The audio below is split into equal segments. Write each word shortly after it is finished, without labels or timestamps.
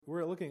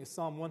looking at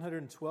Psalm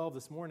 112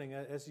 this morning.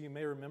 As you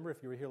may remember,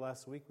 if you were here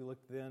last week, we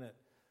looked then at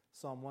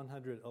Psalm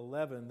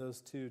 111.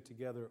 Those two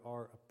together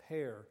are a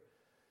pair.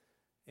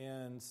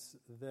 And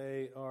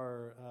they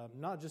are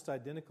not just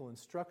identical in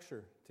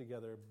structure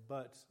together,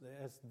 but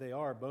as they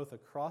are both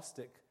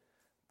acrostic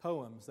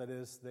poems. That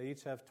is, they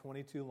each have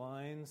 22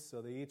 lines,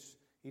 so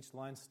each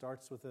line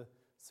starts with a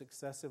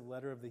successive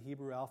letter of the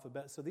Hebrew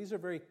alphabet. So these are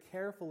very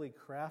carefully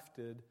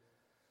crafted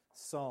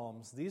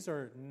psalms. These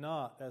are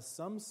not, as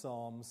some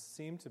psalms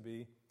seem to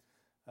be,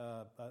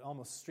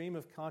 almost stream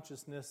of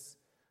consciousness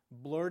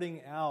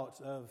blurting out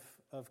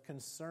of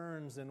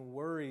concerns and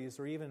worries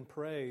or even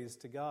praise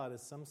to God,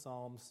 as some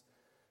psalms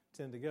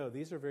tend to go.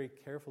 These are very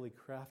carefully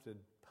crafted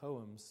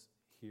poems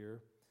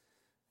here.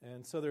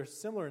 And so they're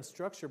similar in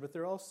structure, but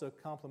they're also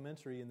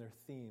complementary in their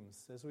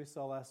themes. As we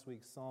saw last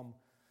week, Psalm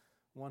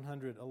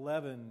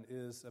 111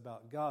 is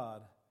about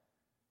God,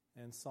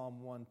 and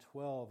Psalm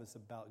 112 is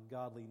about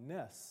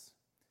godliness.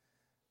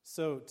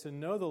 So to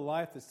know the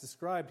life that's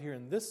described here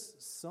in this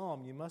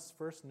psalm, you must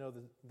first know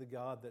the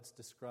God that's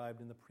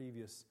described in the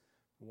previous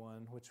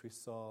one, which we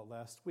saw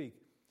last week.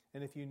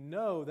 And if you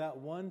know that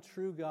one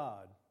true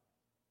God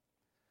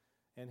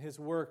and His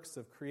works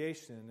of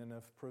creation and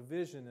of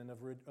provision and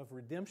of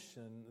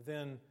redemption,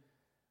 then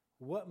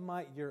what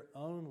might your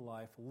own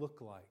life look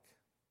like?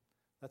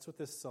 That's what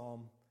this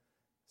psalm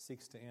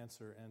seeks to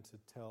answer and to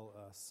tell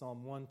us.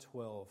 Psalm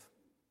 112.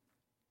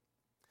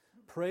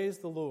 Praise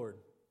the Lord.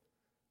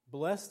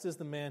 Blessed is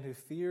the man who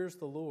fears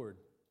the Lord,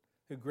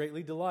 who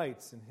greatly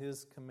delights in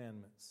His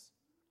commandments.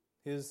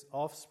 His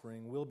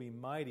offspring will be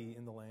mighty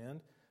in the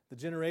land. The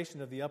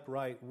generation of the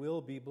upright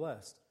will be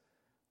blessed.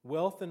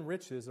 Wealth and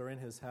riches are in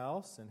His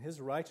house, and His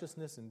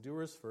righteousness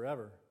endures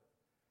forever.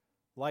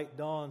 Light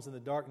dawns in the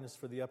darkness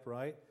for the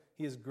upright.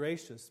 He is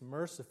gracious,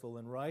 merciful,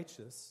 and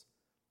righteous.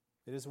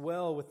 It is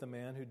well with the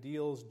man who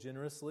deals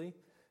generously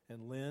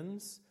and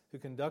lends, who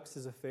conducts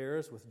his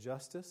affairs with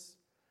justice.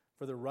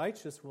 For the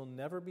righteous will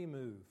never be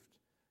moved.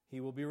 He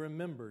will be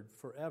remembered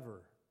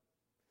forever.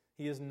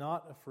 He is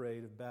not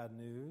afraid of bad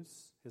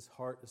news. His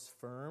heart is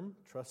firm,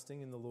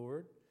 trusting in the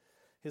Lord.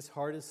 His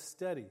heart is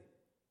steady.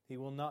 He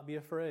will not be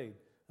afraid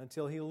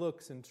until he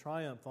looks in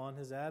triumph on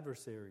his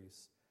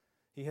adversaries.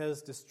 He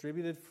has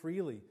distributed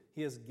freely.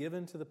 He has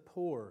given to the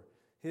poor.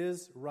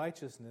 His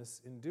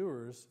righteousness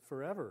endures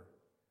forever.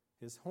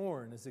 His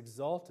horn is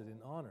exalted in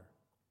honor.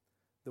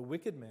 The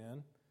wicked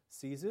man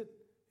sees it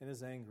and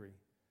is angry.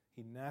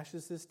 He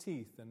gnashes his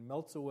teeth and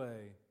melts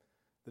away.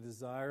 The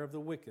desire of the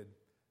wicked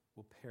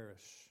will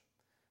perish.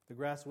 The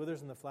grass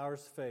withers and the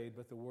flowers fade,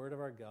 but the word of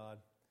our God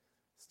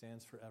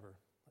stands forever.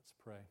 Let's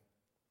pray.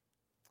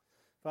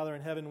 Father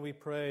in heaven, we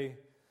pray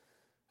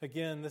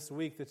again this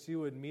week that you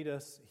would meet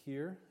us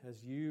here,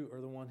 as you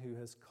are the one who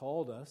has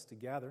called us to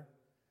gather.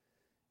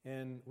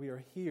 And we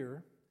are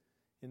here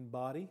in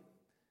body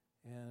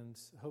and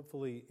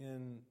hopefully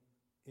in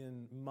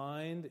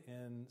mind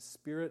and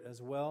spirit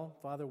as well.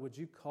 Father, would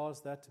you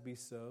cause that to be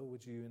so?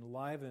 Would you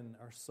enliven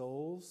our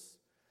souls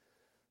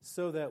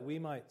so that we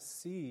might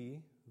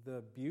see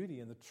the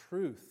beauty and the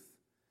truth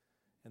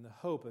and the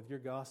hope of your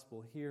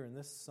gospel here in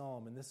this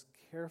psalm, in this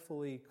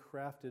carefully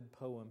crafted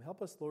poem?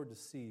 Help us, Lord, to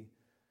see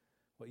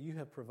what you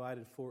have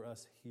provided for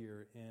us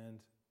here and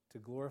to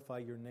glorify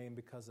your name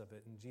because of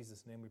it. In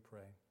Jesus' name we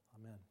pray.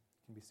 Amen.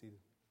 You can be seated.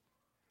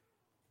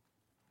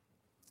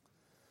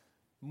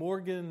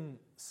 Morgan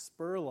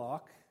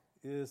Spurlock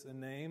is a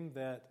name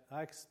that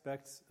I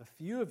expect a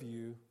few of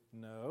you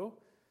know.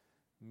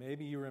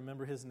 Maybe you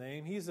remember his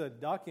name. He's a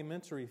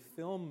documentary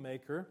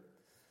filmmaker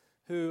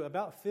who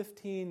about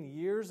 15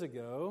 years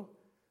ago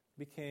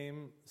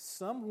became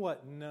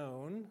somewhat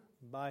known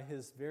by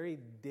his very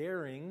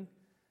daring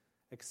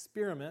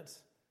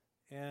experiment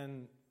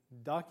and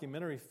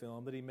documentary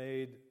film that he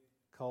made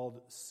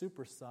called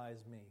Super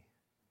Size Me.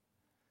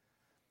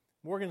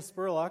 Morgan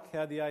Spurlock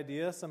had the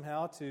idea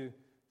somehow to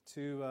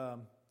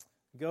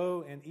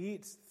go and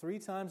eat 3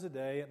 times a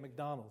day at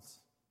McDonald's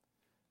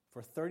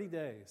for 30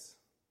 days.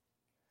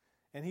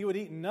 And he would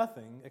eat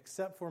nothing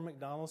except for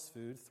McDonald's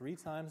food 3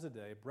 times a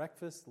day,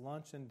 breakfast,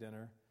 lunch, and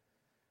dinner,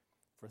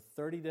 for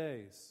 30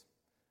 days.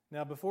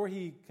 Now, before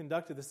he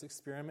conducted this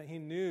experiment, he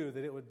knew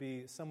that it would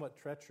be somewhat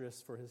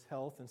treacherous for his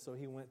health, and so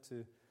he went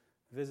to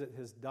visit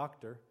his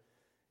doctor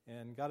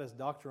and got his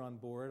doctor on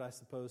board, I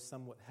suppose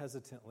somewhat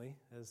hesitantly,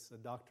 as a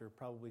doctor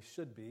probably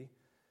should be,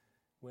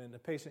 when a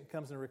patient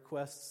comes and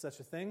requests such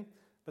a thing.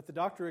 But the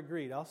doctor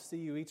agreed. I'll see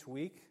you each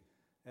week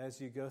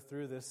as you go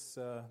through this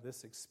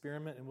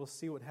experiment, and we'll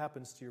see what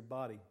happens to your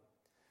body.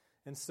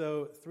 And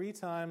so 3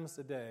 times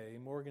a day,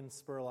 Morgan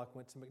Spurlock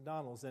went to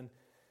McDonald's, and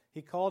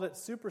he called it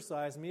Super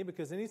Size Me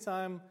because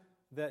anytime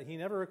that he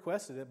never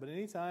requested it, but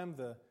anytime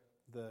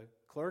the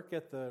clerk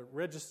at the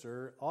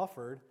register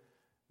offered,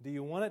 do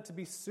you want it to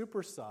be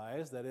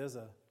supersized, that is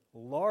a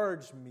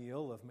large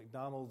meal of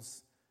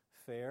McDonald's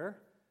fare,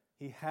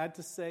 he had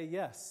to say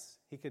yes.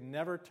 He could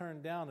never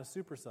turn down a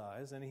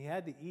supersize, and he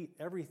had to eat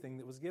everything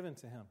that was given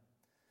to him.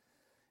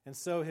 And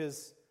so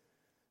his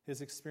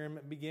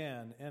experiment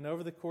began. And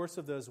over the course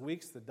of those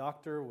weeks, the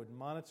doctor would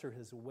monitor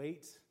his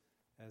weight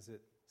as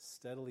it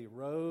steadily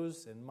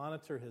rose, and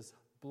monitor his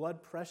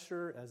blood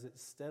pressure as it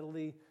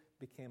steadily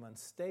became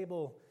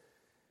unstable.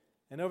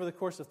 And over the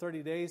course of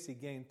 30 days, he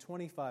gained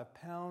 25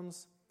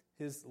 pounds.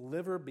 His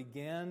liver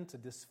began to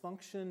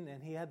dysfunction,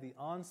 and he had the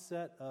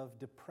onset of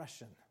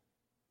depression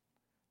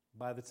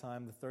by the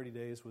time the 30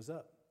 days was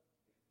up.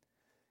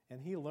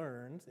 And he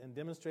learned and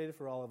demonstrated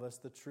for all of us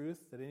the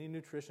truth that any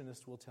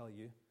nutritionist will tell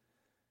you: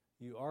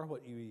 you are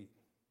what you eat.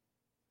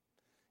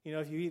 You know,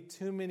 if you eat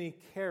too many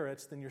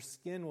carrots, then your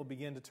skin will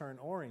begin to turn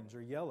orange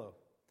or yellow.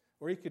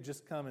 Or you could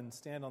just come and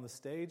stand on the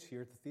stage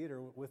here at the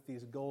theater with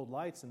these gold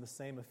lights and the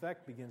same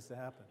effect begins to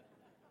happen.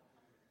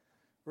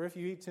 Or if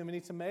you eat too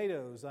many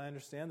tomatoes, I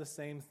understand the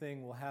same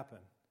thing will happen.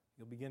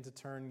 You'll begin to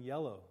turn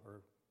yellow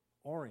or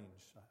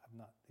orange. I've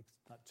not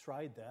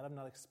tried that. I've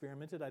not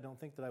experimented. I don't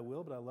think that I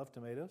will, but I love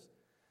tomatoes.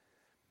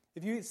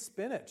 If you eat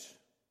spinach,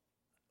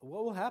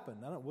 what will happen?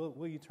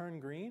 Will you turn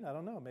green? I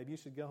don't know. Maybe you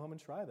should go home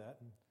and try that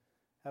and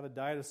have a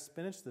diet of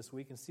spinach this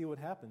week and see what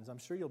happens. I'm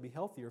sure you'll be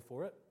healthier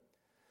for it.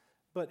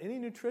 But any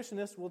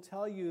nutritionist will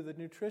tell you the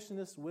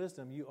nutritionist's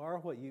wisdom: you are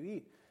what you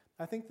eat.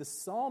 I think the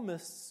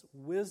psalmist's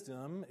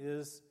wisdom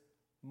is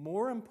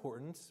more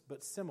important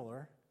but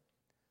similar.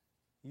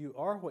 You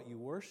are what you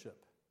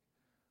worship.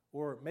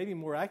 Or maybe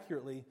more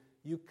accurately,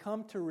 you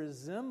come to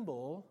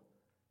resemble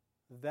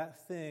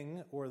that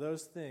thing or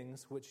those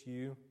things which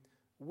you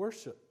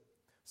worship.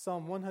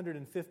 Psalm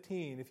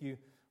 115, if you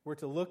were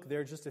to look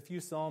there just a few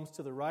psalms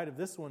to the right of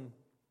this one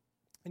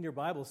in your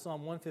Bible,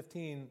 Psalm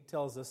 115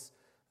 tells us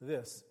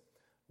this: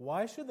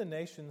 "Why should the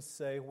nations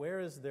say,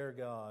 'Where is their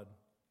God?'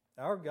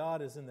 Our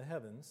God is in the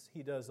heavens.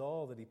 He does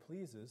all that He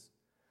pleases.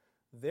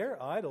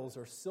 Their idols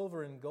are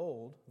silver and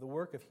gold, the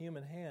work of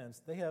human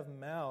hands. They have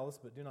mouths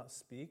but do not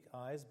speak,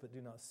 eyes but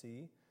do not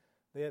see.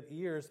 They have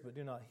ears but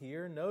do not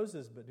hear,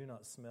 noses but do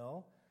not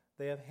smell.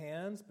 They have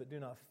hands but do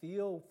not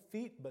feel,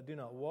 feet but do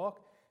not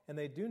walk, and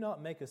they do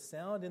not make a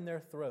sound in their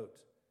throat.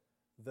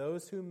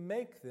 Those who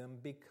make them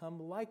become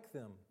like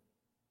them.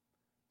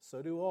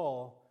 So do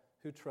all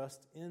who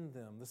trust in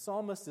them." The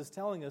psalmist is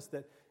telling us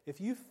that if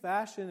you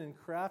fashion and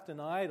craft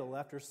an idol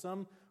after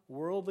some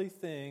worldly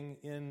thing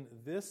in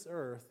this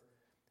earth,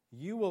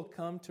 you will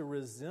come to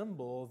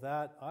resemble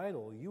that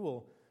idol. You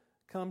will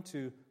come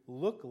to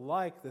look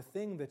like the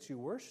thing that you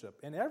worship.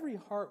 And every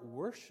heart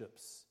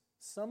worships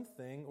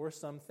something or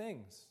some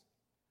things.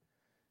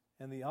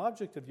 And the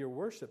object of your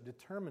worship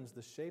determines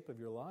the shape of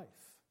your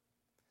life.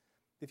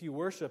 If you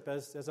worship,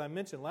 as I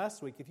mentioned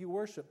last week, if you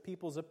worship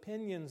people's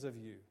opinions of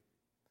you,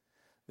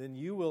 then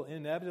you will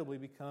inevitably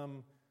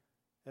become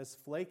as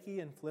flaky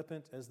and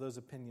flippant as those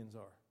opinions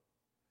are.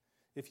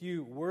 If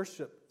you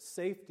worship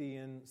safety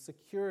and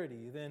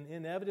security, then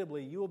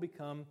inevitably you will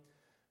become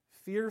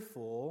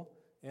fearful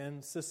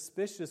and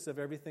suspicious of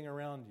everything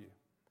around you.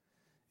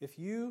 If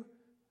you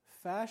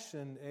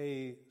fashion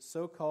a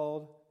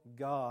so-called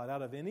God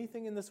out of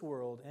anything in this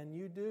world, and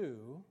you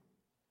do,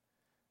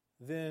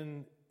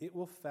 then it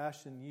will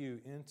fashion you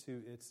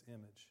into its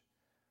image.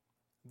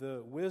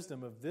 The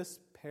wisdom of this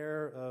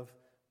pair of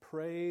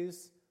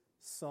praise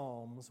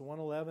psalms,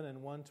 111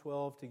 and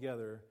 112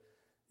 together,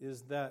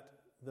 is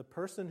that the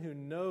person who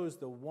knows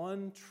the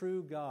one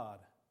true God,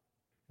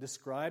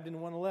 described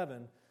in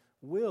 111,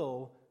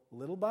 will,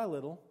 little by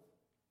little,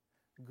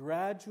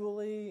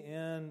 gradually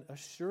and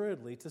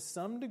assuredly, to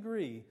some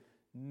degree,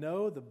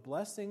 know the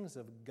blessings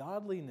of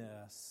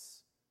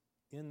godliness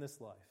in this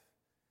life.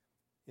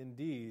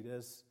 Indeed,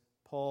 as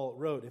Paul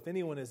wrote, "If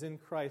anyone is in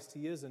Christ,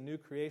 he is a new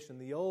creation.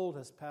 The old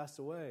has passed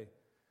away.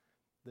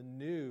 The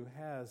new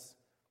has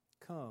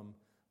come."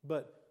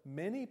 But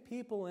many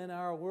people in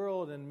our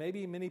world, and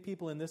maybe many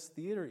people in this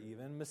theater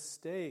even,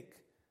 mistake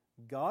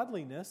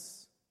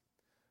godliness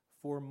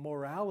for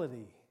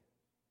morality.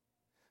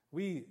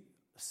 We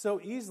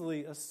so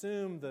easily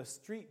assume the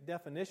street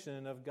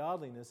definition of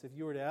godliness. If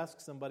you were to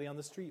ask somebody on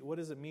the street, what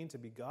does it mean to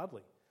be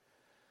godly?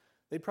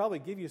 They'd probably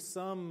give you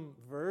some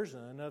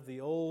version of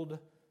the old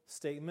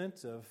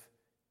statement of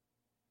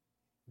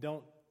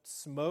don't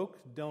smoke,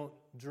 don't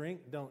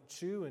drink, don't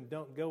chew, and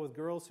don't go with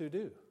girls who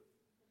do.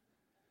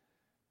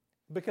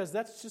 Because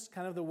that's just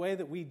kind of the way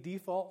that we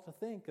default to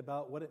think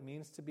about what it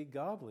means to be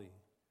godly.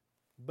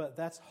 But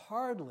that's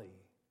hardly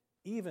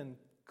even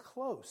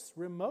close,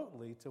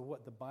 remotely, to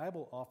what the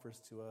Bible offers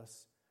to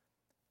us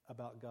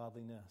about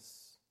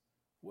godliness.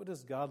 What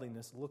does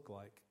godliness look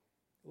like?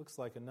 It looks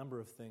like a number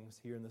of things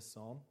here in this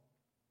psalm.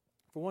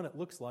 For one, it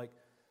looks like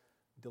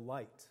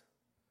delight.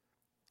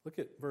 Look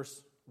at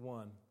verse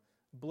 1.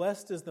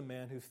 "Blessed is the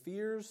man who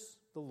fears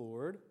the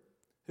Lord,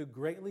 who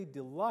greatly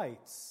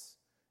delights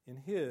in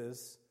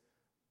His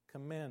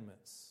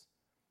commandments."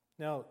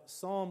 Now,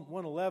 Psalm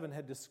 111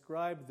 had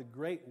described the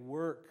great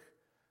work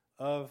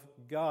of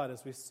God,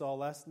 as we saw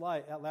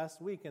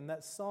last week, and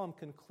that psalm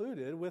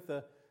concluded with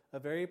a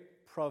very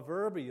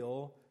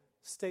proverbial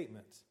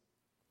statement.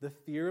 "The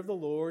fear of the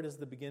Lord is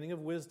the beginning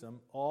of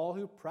wisdom. All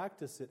who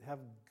practice it have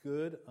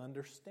good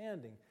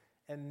understanding."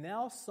 And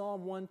now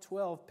Psalm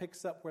 112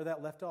 picks up where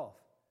that left off.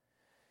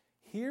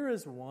 Here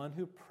is one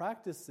who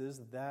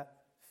practices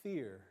that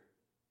fear.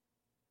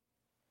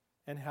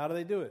 And how do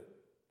they do it?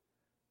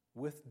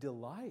 With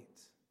delight.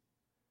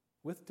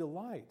 With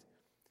delight.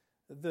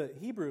 The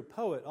Hebrew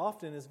poet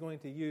often is going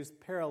to use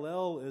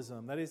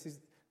parallelism. That is,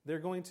 they're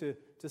going to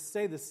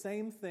say the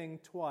same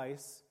thing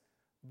twice,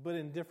 but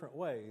in different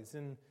ways.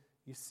 And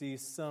you see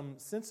some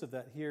sense of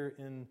that here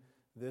in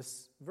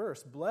this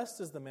verse. Blessed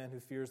is the man who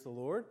fears the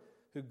Lord,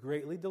 who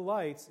greatly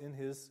delights in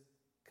His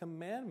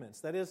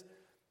commandments. That is,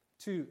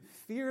 to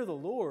fear the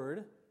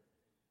Lord,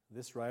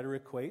 this writer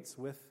equates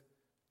with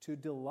to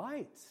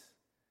delight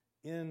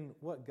in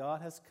what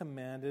God has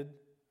commanded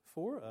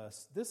for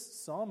us.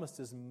 This psalmist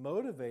is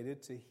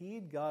motivated to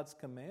heed God's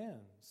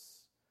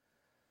commands.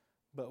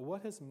 But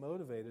what has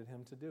motivated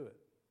him to do it?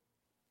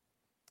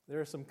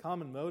 There are some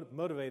common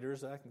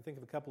motivators, I can think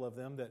of a couple of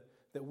them,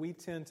 that we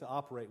tend to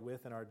operate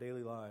with in our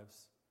daily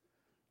lives.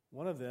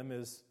 One of them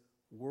is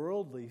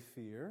worldly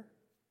fear,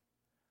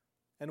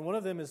 and one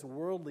of them is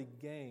worldly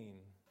gain.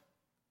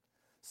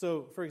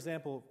 So, for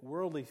example,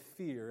 worldly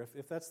fear,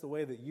 if that's the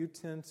way that you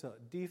tend to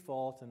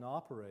default and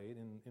operate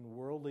in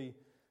worldly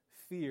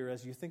fear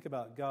as you think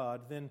about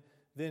God,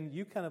 then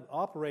you kind of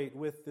operate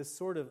with this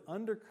sort of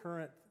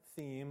undercurrent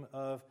theme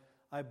of,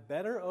 I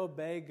better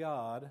obey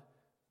God,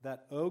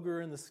 that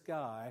ogre in the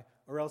sky,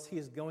 or else he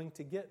is going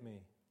to get me.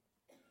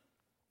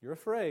 You're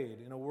afraid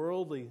in a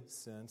worldly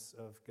sense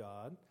of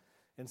God,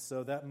 and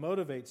so that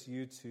motivates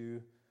you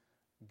to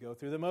go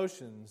through the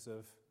motions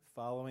of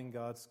following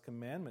God's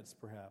commandments,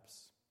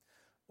 perhaps.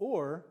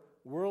 Or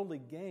worldly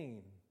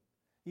gain.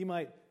 You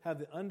might have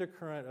the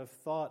undercurrent of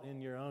thought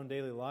in your own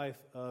daily life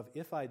of,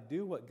 if I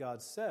do what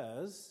God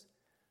says,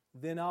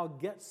 then I'll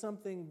get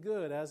something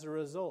good as a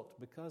result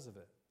because of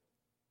it.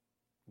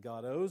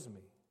 God owes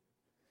me.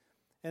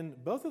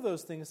 And both of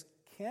those things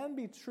can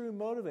be true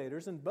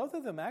motivators, and both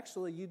of them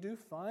actually you do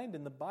find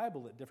in the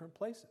Bible at different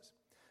places.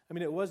 I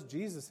mean, it was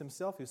Jesus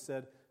himself who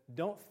said,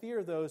 don't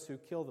fear those who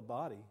kill the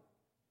body,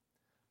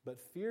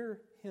 but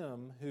fear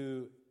him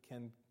who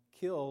can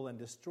kill and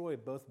destroy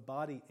both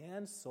body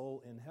and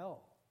soul in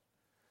hell.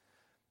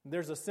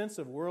 There's a sense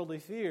of worldly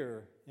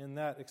fear in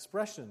that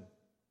expression,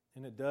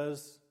 and it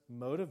does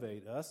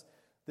motivate us.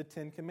 The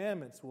Ten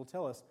Commandments will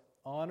tell us,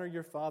 honor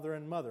your father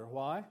and mother.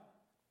 Why?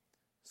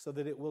 So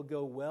that it will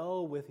go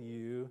well with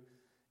you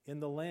in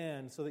the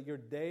land, so that your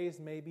days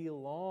may be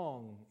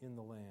long in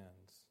the land.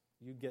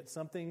 You get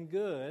something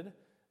good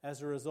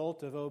as a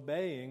result of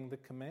obeying the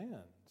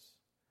commands.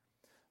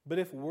 But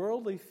if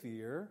worldly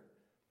fear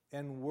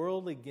and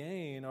worldly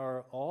gain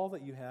are all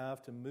that you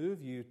have to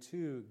move you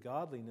to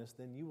godliness,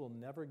 then you will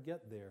never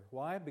get there.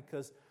 Why?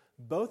 Because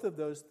both of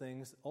those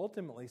things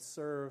ultimately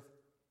serve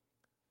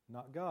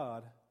not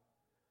God,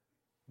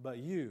 but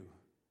you.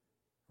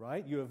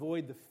 Right? You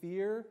avoid the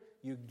fear,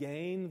 you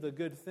gain the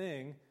good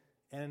thing,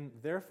 and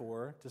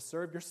therefore, to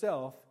serve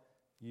yourself,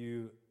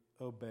 you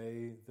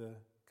obey the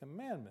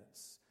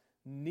commandments.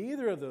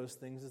 Neither of those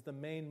things is the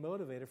main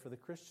motivator for the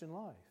Christian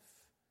life.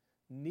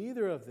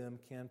 Neither of them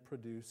can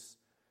produce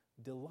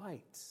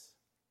delight.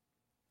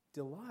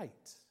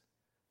 Delight.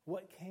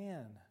 What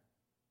can?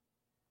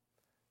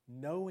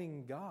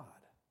 Knowing God.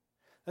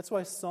 That's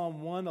why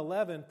Psalm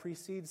 111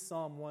 precedes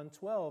Psalm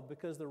 112,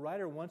 because the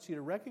writer wants you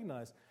to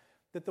recognize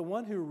that the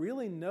one who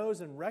really knows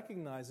and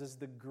recognizes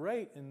the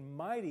great and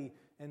mighty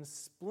and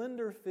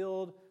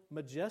splendor-filled,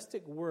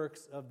 majestic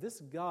works of this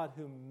God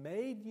who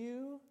made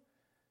you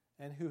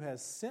and who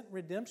has sent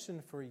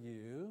redemption for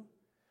you,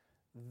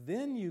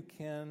 then you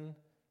can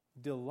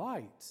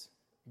delight.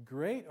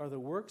 Great are the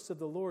works of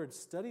the Lord,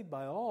 studied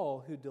by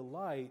all who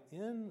delight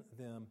in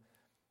them.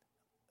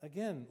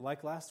 Again,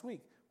 like last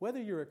week,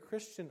 whether you're a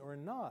Christian or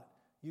not,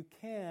 you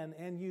can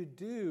and you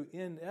do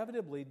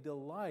inevitably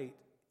delight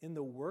in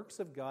the works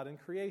of God in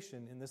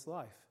creation in this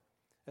life.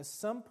 At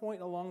some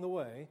point along the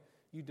way,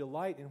 you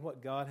delight in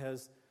what God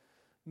has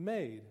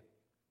made.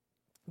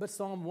 But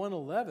Psalm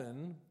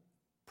 111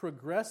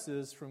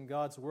 progresses from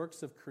God's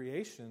works of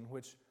creation,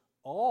 which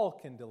all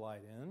can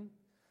delight in,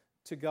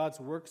 to God's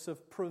works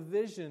of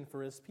provision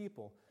for His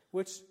people,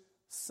 which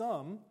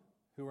some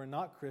who are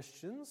not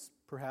Christians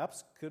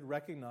perhaps could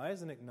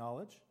recognize and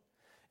acknowledge.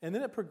 And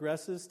then it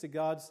progresses to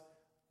God's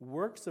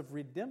works of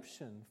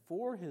redemption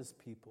for His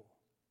people.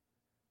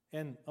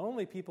 And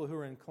only people who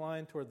are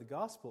inclined toward the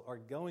gospel are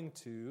going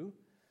to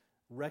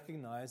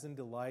recognize and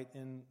delight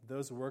in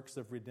those works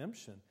of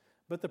redemption.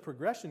 But the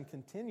progression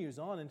continues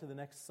on into the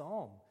next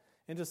psalm,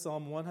 into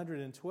Psalm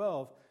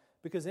 112,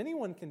 because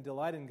anyone can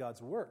delight in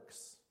God's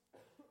works,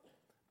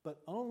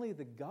 but only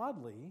the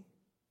godly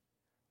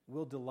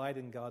will delight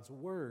in God's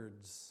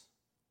words.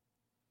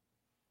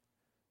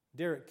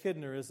 Derek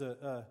Kidner is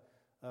a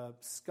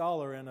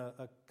scholar and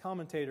a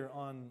commentator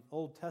on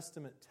Old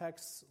Testament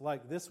texts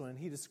like this one.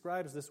 He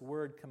describes this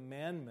word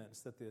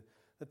commandments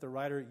that the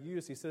writer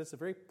used. He said it's a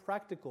very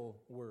practical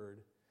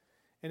word.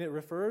 And it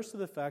refers to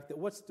the fact that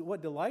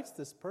what delights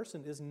this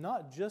person is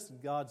not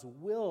just God's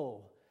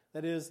will,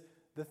 that is,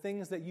 the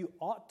things that you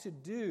ought to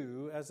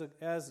do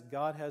as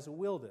God has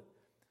willed it,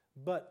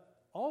 but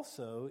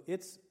also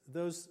it's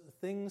those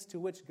things to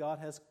which God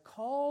has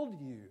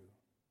called you.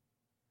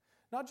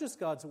 Not just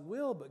God's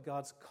will, but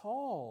God's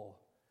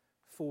call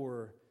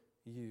for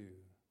you.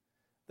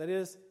 That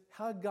is,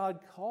 how God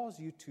calls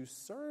you to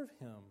serve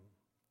Him.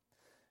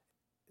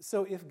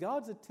 So if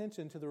God's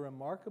attention to the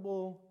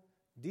remarkable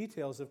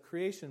details of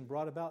creation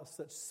brought about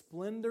such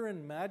splendor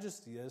and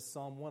majesty as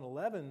Psalm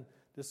 111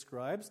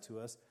 describes to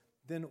us,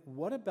 then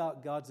what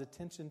about God's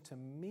attention to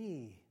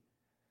me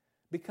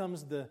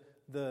becomes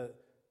the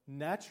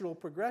natural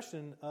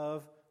progression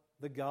of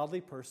the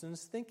godly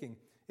person's thinking.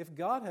 If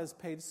God has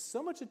paid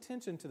so much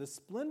attention to the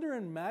splendor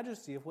and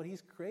majesty of what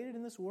He's created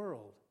in this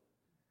world,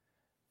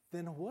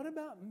 then what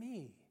about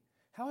me?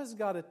 How has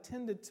God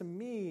attended to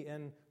me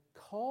and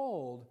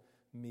called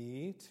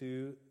me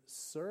to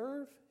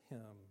serve Him?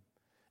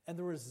 And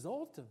the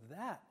result of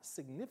that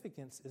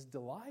significance is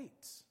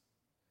delight.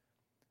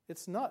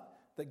 It's not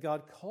that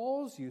God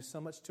calls you so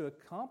much to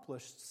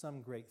accomplish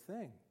some great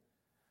thing,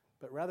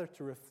 but rather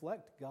to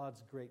reflect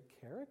God's great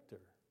character.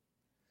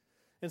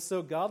 And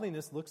so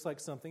godliness looks like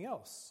something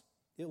else.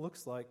 It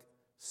looks like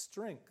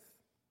strength.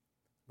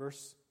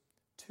 Verse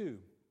 2,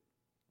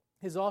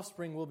 His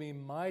offspring will be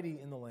mighty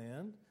in the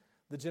land.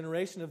 The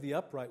generation of the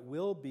upright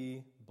will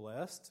be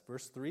blessed.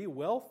 Verse 3,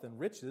 wealth and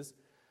riches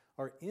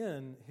are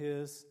in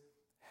His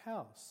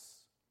house.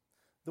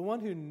 The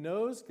one who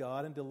knows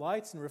God and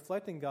delights in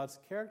reflecting God's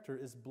character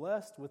is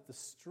blessed with the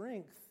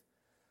strength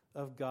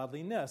of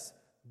godliness,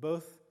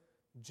 both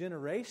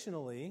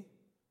generationally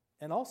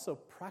and also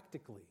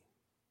practically.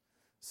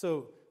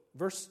 So,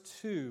 verse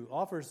 2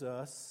 offers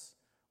us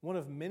one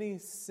of many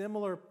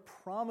similar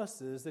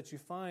promises that you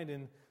find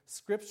in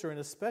Scripture and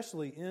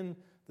especially in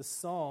the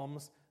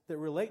Psalms that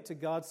relate to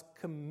God's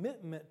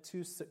commitment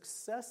to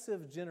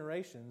successive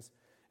generations.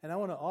 And I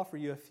want to offer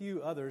you a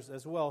few others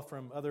as well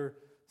from other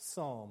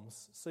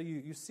Psalms. So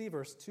you see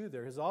verse 2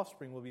 there. His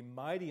offspring will be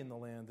mighty in the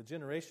land. The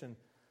generation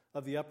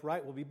of the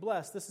upright will be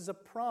blessed. This is a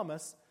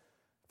promise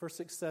for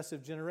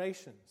successive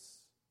generations.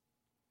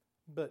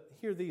 But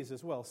hear these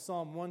as well.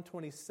 Psalm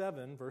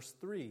 127, verse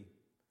 3.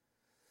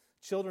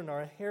 Children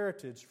are a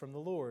heritage from the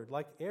Lord.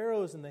 Like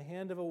arrows in the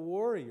hand of a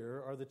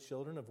warrior are the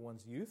children of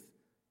one's youth.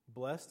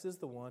 Blessed is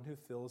the one who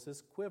fills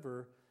his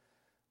quiver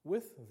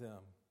with them.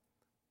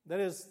 That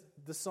is,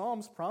 the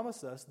Psalms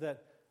promise us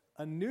that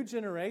a new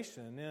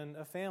generation in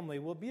a family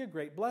will be a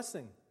great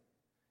blessing.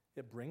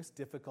 It brings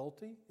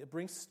difficulty. It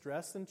brings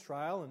stress and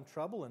trial and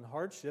trouble and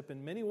hardship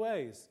in many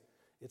ways.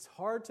 It's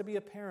hard to be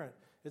a parent.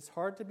 It's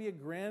hard to be a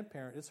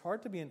grandparent. It's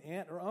hard to be an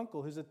aunt or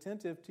uncle who's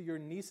attentive to your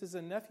nieces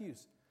and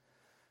nephews.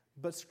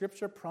 But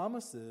Scripture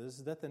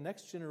promises that the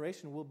next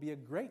generation will be a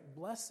great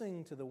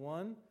blessing to the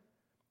one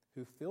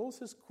who fills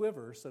his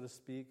quiver, so to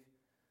speak,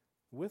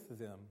 with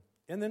them.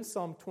 And then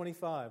Psalm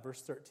 25,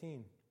 verse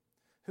 13.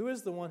 Who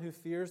is the one who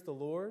fears the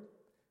Lord?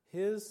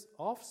 His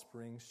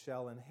offspring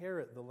shall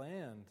inherit the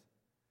land.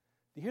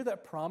 Do you hear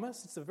that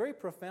promise? It's a very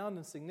profound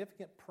and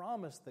significant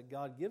promise that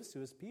God gives to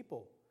His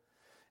people.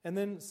 And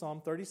then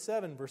Psalm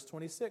 37, verse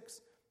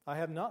 26. I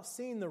have not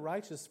seen the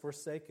righteous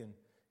forsaken.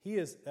 He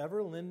is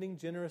ever lending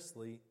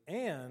generously,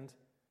 and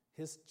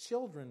his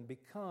children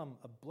become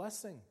a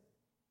blessing.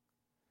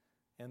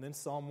 And then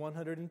Psalm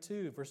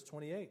 102, verse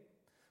 28.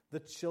 The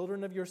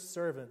children of your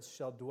servants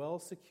shall dwell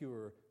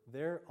secure.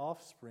 Their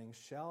offspring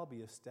shall be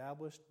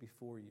established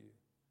before you.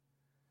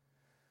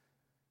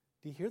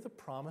 Do you hear the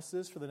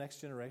promises for the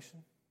next generation?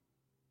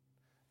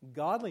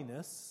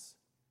 Godliness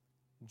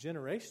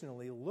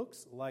generationally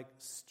looks like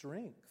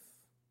strength.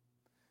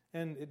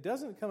 And it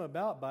doesn't come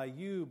about by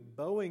you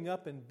bowing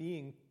up and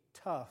being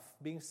tough,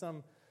 being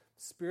some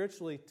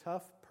spiritually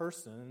tough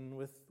person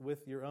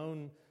with your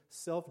own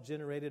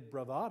self-generated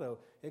bravado.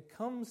 It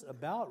comes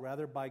about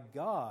rather by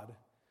God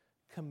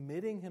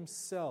committing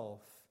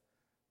Himself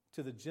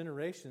to the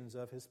generations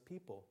of His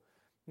people.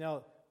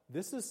 Now,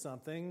 this is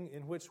something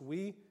in which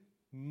we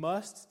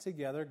must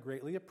together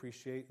greatly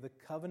appreciate the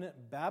covenant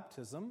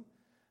baptism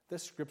that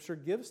Scripture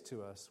gives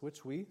to us,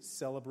 which we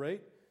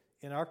celebrate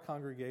in our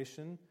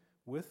congregation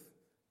with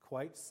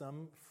quite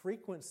some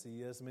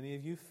frequency, as many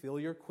of you fill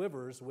your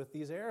quivers with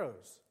these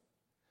arrows.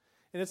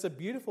 And it's a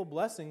beautiful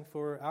blessing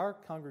for our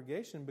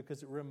congregation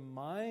because it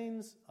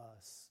reminds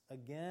us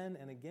again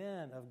and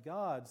again of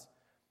God's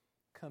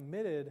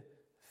committed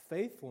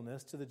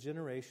faithfulness to the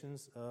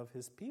generations of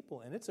His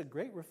people. And it's a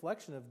great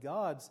reflection of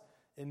God's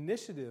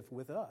initiative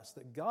with us,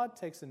 that God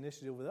takes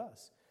initiative with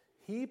us.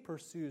 He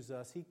pursues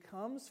us. He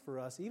comes for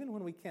us. Even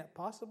when we can't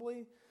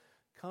possibly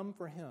come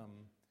for Him,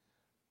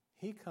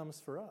 He comes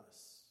for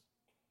us.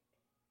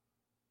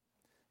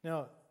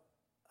 Now,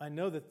 I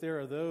know that there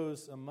are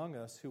those among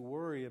us who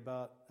worry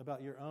about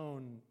your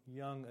own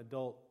young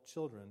adult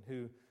children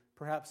who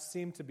perhaps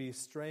seem to be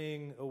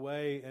straying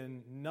away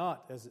and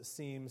not, as it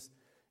seems,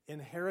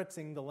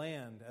 inheriting the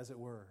land, as it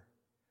were.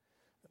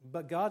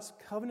 But God's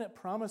covenant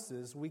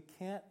promises we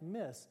can't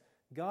miss.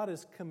 God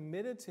is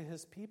committed to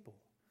His people.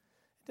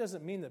 It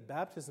doesn't mean that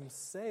baptism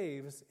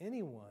saves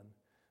anyone,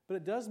 but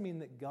it does mean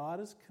that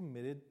God is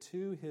committed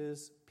to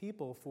His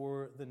people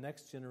for the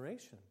next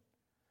generation.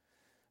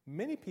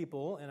 Many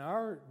people in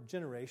our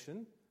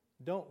generation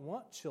don't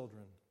want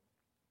children.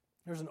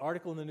 There's an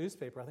article in the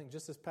newspaper, I think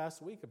just this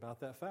past week, about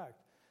that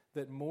fact,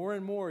 that more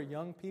and more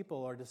young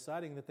people are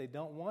deciding that they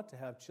don't want to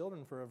have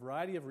children for a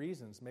variety of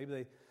reasons. Maybe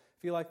they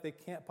feel like they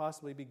can't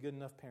possibly be good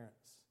enough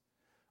parents,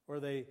 or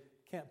they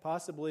can't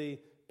possibly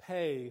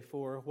pay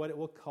for what it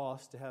will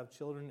cost to have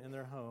children in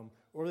their home,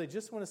 or they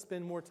just want to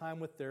spend more time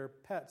with their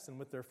pets and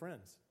with their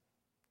friends.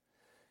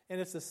 And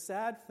it's a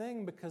sad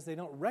thing because they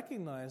don't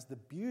recognize the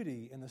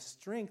beauty and the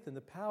strength and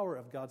the power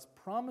of God's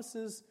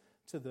promises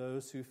to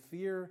those who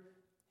fear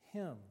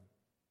Him.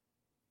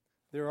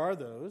 There are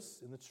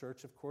those in the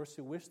church, of course,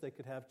 who wish they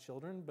could have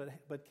children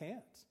but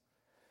can't.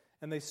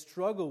 And they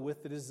struggle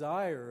with the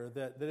desire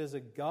that is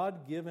a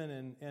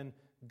God-given and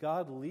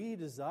godly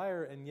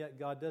desire, and yet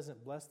God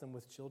doesn't bless them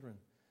with children.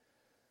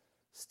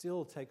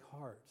 Still take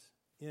heart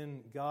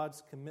in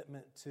God's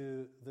commitment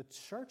to the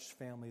church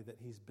family that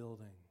He's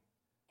building,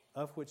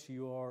 of which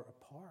you are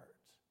a part.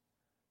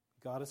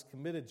 God is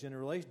committed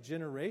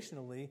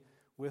generationally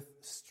with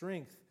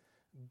strength,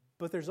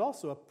 but there's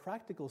also a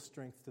practical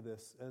strength to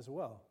this as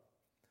well.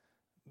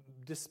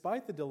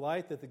 Despite the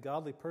delight that the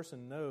godly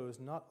person knows,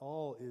 not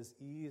all is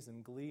ease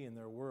and glee in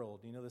their world.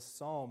 You know, this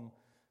psalm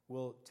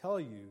will tell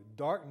you,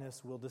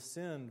 darkness will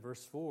descend,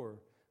 verse 4.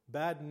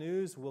 Bad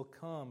news will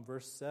come,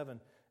 verse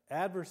 7.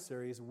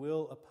 Adversaries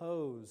will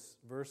oppose,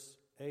 verse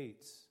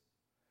 8.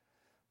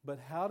 But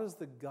how does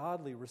the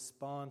godly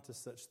respond to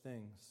such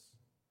things?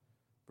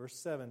 Verse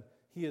 7,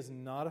 he is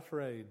not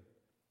afraid.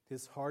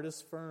 His heart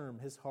is firm.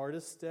 His heart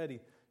is steady.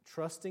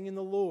 Trusting in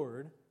the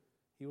Lord,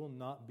 he will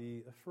not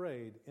be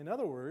afraid. In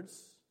other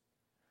words,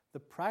 the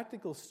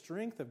practical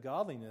strength of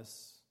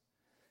godliness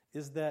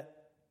is that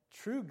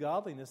true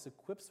godliness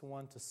equips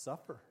one to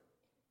suffer.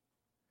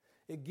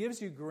 It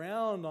gives you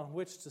ground on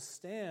which to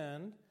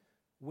stand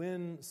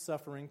when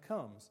suffering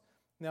comes.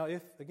 Now,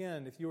 if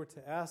you were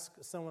to ask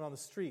someone on the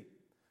street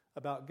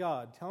about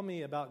God, tell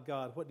me about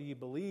God, what do you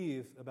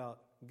believe about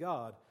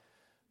God?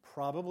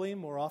 Probably,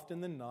 more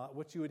often than not,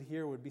 what you would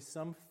hear would be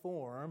some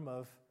form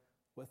of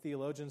what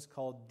theologians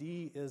call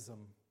deism.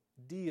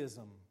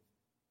 Deism.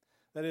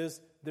 That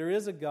is, there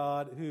is a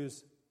God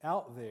who's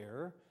out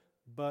there,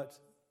 but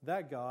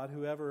that God,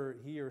 whoever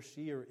he or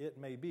she or it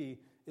may be,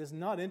 is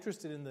not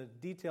interested in the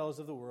details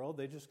of the world.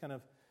 They just kind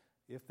of,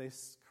 if they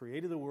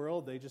created the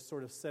world, they just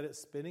sort of set it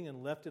spinning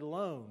and left it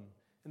alone.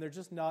 And they're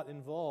just not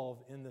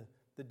involved in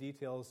the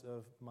details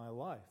of my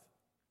life.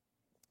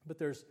 But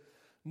there's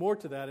more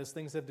to that as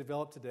things have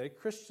developed today.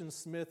 Christian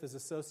Smith is a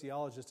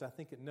sociologist, I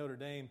think, at Notre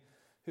Dame,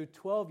 who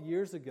 12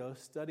 years ago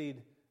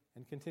studied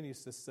and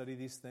continues to study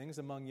these things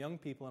among young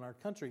people in our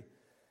country.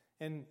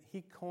 And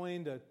he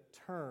coined a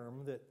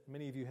term that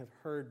many of you have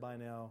heard by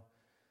now,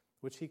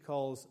 which he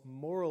calls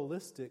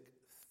moralistic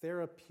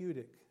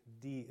therapeutic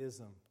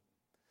deism.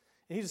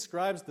 And he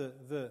describes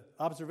the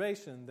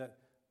observation that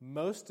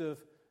most of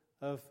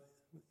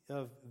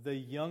the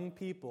young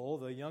people,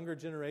 the younger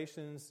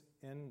generations,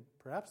 and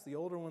perhaps the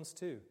older ones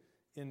too,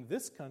 in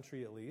this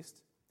country at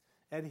least,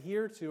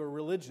 adhere to a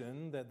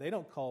religion that they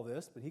don't call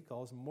this, but he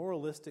calls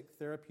moralistic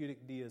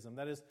therapeutic deism.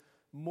 That is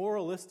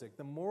moralistic.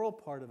 The moral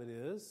part of it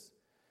is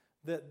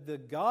that the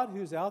God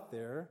who's out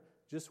there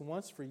just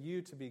wants for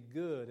you to be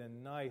good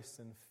and nice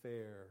and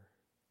fair,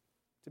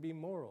 to be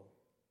moral.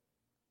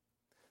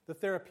 The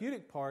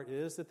therapeutic part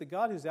is that the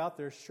God who's out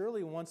there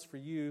surely wants for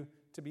you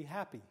to be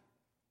happy,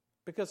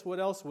 because what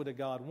else would a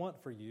God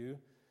want for you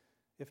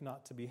if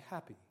not to be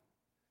happy?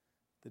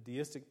 The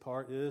deistic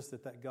part is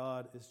that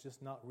God is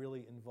just not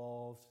really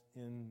involved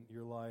in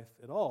your life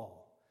at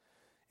all.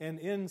 And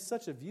in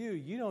such a view,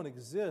 you don't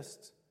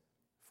exist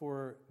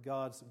for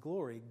God's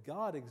glory.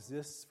 God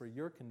exists for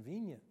your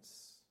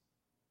convenience.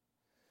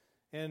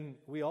 And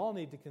we all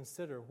need to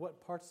consider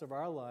what parts of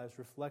our lives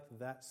reflect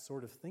that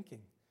sort of thinking.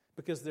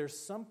 Because there's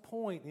some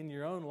point in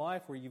your own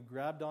life where you've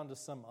grabbed onto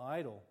some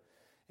idol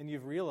and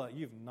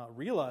you've not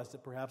realized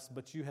it perhaps,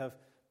 but you have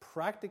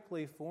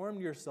practically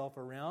formed yourself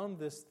around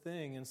this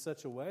thing in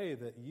such a way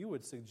that you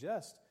would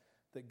suggest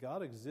that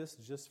God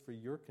exists just for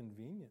your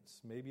convenience.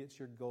 Maybe it's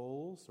your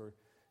goals or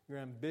your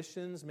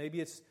ambitions.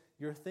 Maybe it's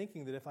your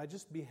thinking that if I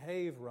just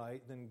behave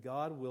right, then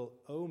God will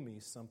owe me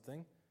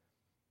something.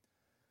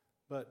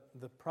 But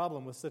the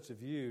problem with such a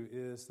view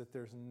is that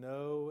there's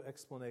no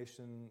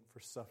explanation for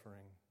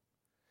suffering.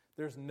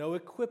 There's no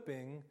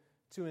equipping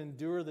to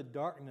endure the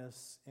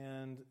darkness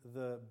and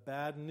the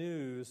bad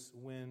news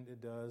when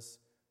it does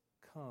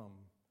come.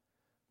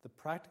 The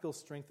practical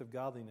strength of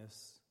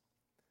godliness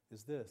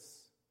is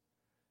this: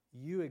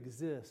 you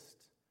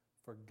exist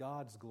for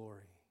God's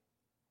glory.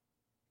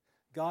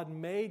 God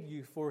made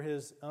you for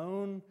His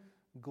own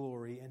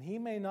glory, and He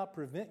may not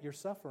prevent your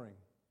suffering,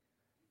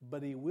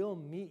 but He will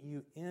meet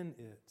you in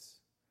it,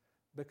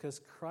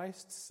 because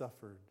Christ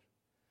suffered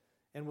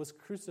and was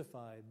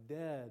crucified,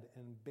 dead,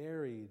 and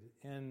buried,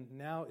 and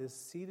now is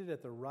seated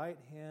at the right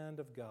hand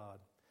of God.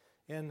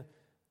 And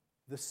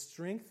the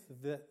strength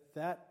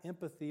that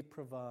empathy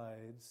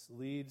provides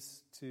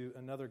leads to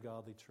another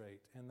godly trait,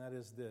 and that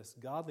is this: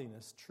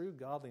 godliness, true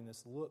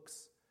godliness,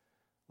 looks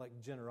like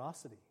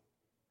generosity.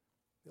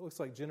 It looks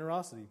like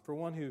generosity. For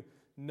one who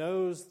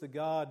knows the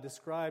God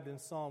described in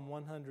Psalm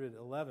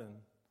 111,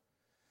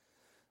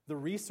 the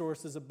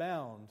resources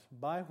abound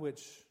by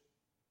which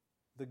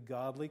the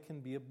godly can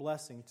be a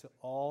blessing to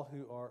all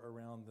who are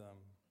around them.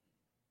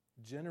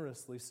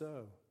 Generously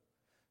so.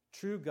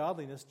 True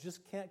godliness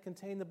just can't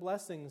contain the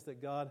blessings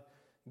that God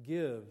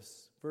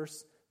gives.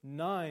 Verse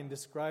 9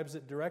 describes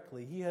it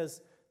directly.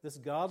 This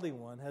godly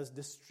one has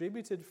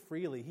distributed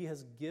freely. He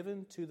has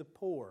given to the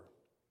poor.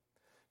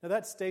 Now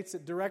that states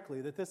it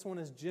directly, that this one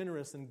is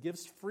generous and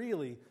gives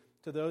freely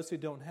to those who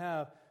don't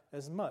have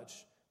as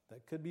much.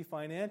 That could be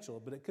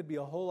financial, but it could be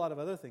a whole lot of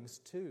other things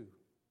too.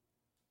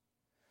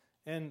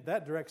 And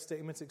that direct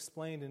statement's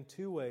explained in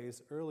two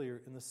ways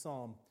earlier in the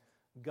psalm.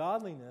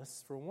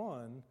 Godliness, for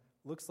one,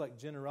 looks like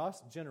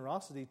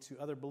generosity to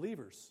other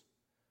believers.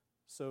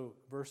 So,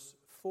 verse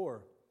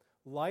 4,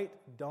 light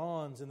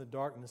dawns in the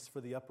darkness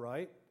for the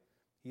upright.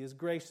 He is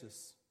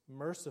gracious,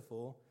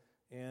 merciful,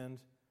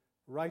 and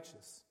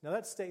righteous. Now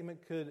that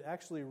statement could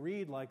actually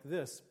read like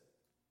this.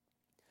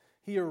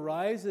 He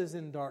arises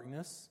in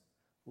darkness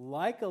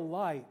like a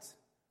light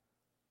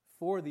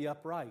for the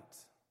upright.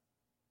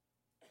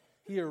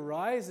 He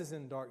arises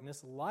in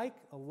darkness like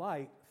a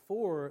light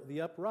for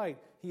the upright.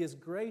 He is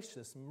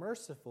gracious,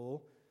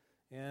 merciful,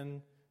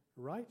 and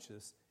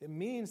righteous. It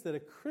means that a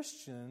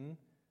Christian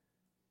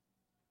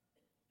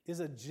is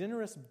a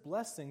generous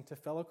blessing to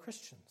fellow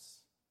Christians.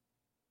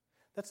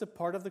 That's a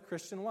part of the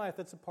Christian life.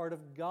 That's a part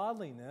of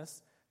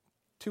godliness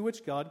to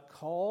which God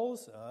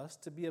calls us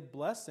to be a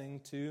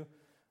blessing to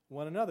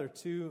one another,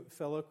 to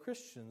fellow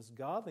Christians.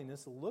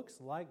 Godliness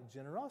looks like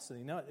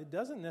generosity. Now, it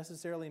doesn't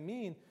necessarily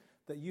mean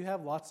that you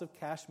have lots of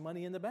cash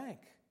money in the bank.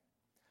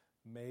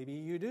 Maybe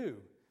you do.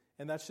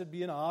 And that should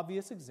be an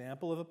obvious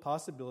example of a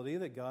possibility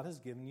that God has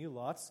given you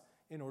lots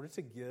in order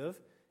to give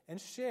and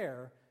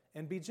share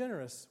and be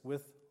generous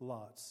with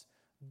lots.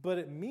 But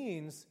it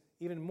means,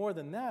 even more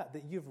than that,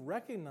 that you've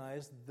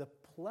recognized the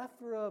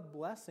plethora of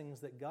blessings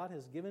that God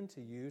has given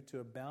to you to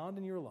abound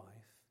in your life,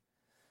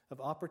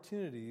 of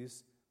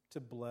opportunities to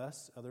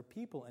bless other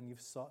people, and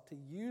you've sought to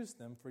use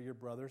them for your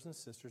brothers and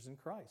sisters in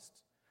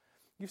Christ.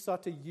 You've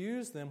sought to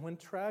use them when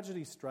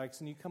tragedy strikes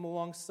and you come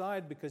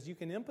alongside because you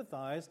can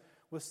empathize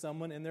with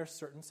someone in their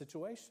certain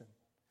situation.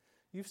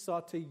 You've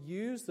sought to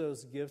use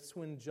those gifts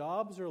when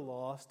jobs are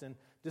lost and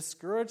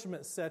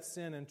discouragement sets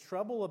in and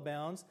trouble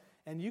abounds,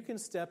 and you can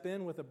step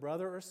in with a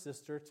brother or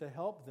sister to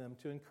help them,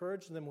 to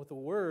encourage them with a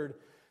word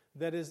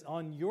that is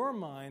on your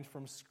mind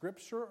from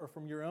Scripture or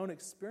from your own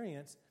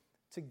experience,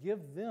 to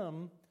give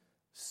them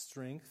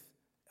strength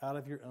out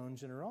of your own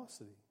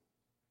generosity.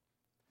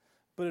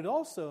 But it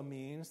also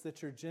means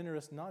that you're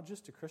generous not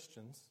just to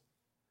Christians,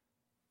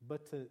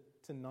 but to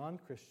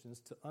non-Christians,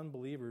 to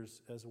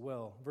unbelievers as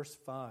well. Verse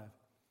 5,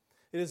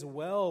 it is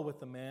well with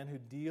the man who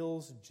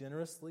deals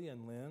generously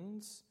and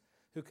lends,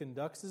 who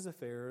conducts his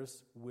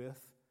affairs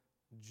with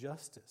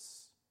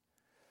justice.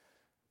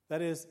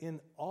 That is,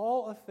 in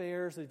all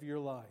affairs of your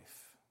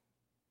life,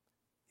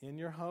 in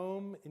your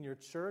home, in your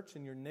church,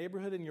 in your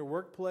neighborhood, in your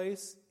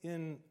workplace,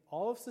 in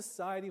all of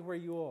society where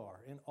you are,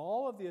 in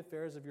all of the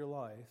affairs of your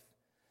life,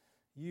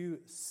 you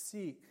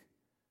seek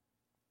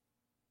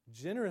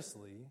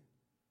generously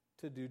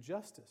to do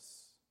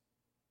justice,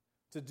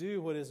 to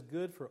do what is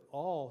good for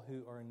all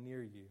who are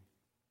near you.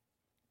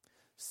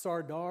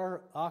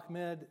 Sardar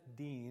Ahmed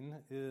Deen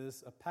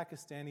is a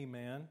Pakistani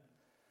man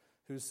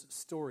whose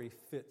story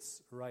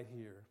fits right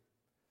here.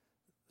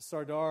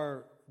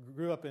 Sardar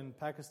grew up in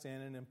Pakistan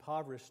in an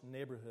impoverished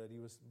neighborhood. He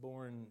was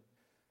born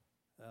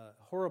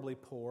horribly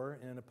poor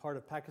in a part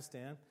of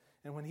Pakistan.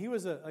 And when he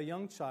was a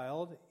young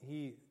child,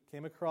 he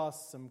came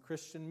across some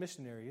Christian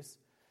missionaries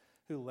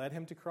who led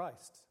him to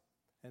Christ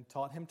and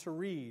taught him to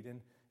read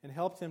and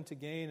helped him to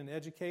gain an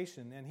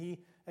education. And he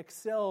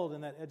excelled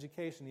in that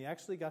education. He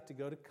actually got to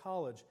go to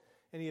college.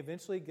 And he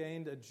eventually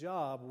gained a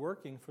job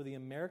working for the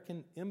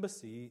American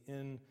Embassy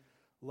in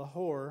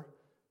Lahore,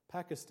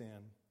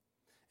 Pakistan.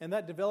 And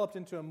that developed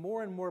into a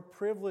more and more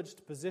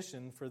privileged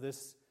position for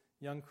this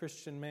young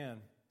Christian man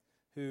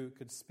who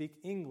could speak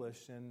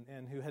English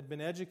and who had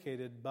been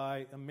educated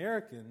by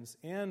Americans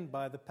and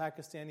by the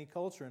Pakistani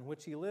culture in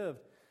which he lived.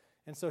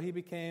 And so he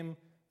became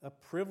a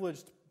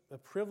privileged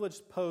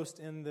post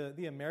in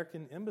the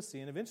American Embassy.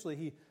 And eventually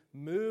he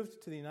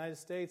moved to the United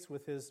States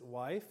with his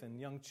wife and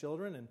young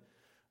children and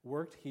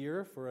worked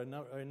here for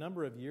a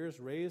number of years,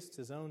 raised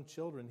his own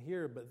children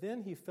here. But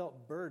then he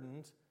felt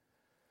burdened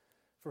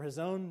for his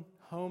own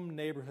home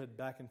neighborhood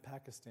back in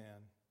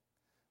Pakistan.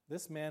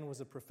 This man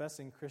was a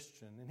professing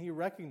Christian, and he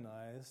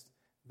recognized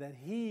that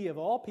he, of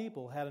all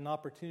people, had an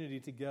opportunity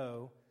to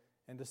go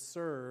and to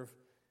serve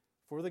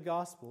for the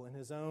gospel in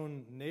his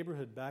own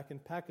neighborhood back in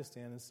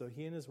Pakistan. And so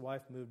he and his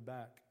wife moved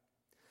back.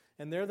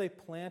 And there they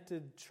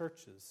planted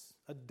churches,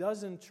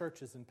 12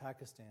 churches in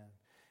Pakistan.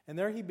 And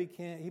there he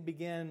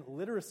began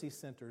literacy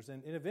centers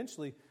and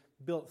eventually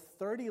built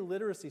 30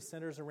 literacy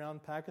centers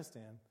around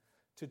Pakistan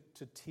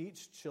to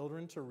teach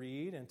children to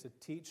read and to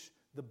teach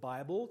the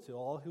Bible to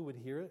all who would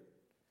hear it.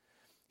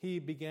 He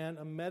began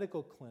a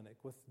medical clinic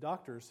with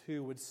doctors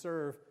who would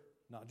serve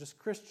not just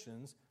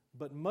Christians,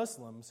 but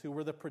Muslims who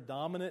were the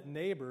predominant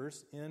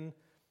neighbors in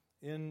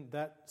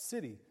that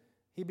city.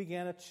 He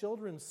began a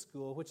children's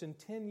school, which in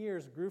 10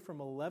 years grew from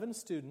 11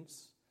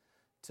 students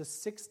to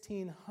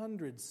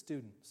 1,600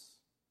 students.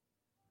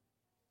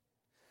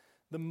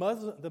 The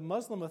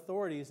Muslim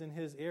authorities in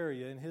his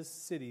area, in his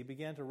city,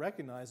 began to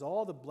recognize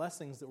all the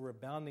blessings that were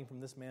abounding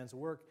from this man's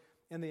work,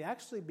 and they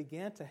actually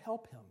began to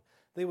help him.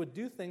 They would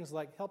do things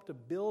like help to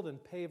build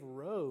and pave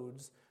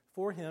roads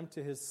for him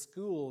to his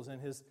schools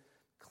and his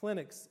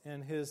clinics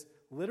and his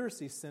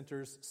literacy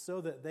centers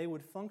so that they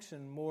would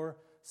function more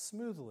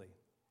smoothly.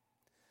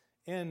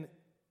 And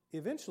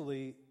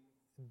eventually,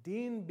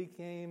 Dean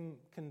became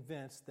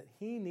convinced that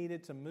he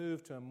needed to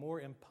move to a more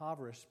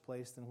impoverished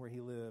place than where he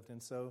lived.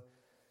 And so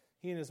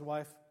he and his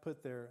wife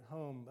put their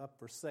home up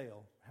for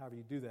sale, however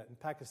you do that, in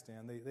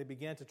Pakistan. They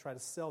began to try to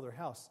sell their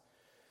house.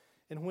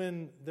 And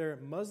when their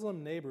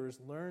Muslim neighbors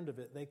learned of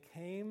it, they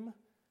came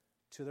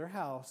to their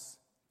house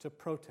to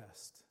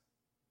protest.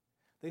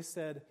 They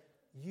said,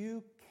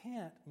 "You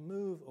can't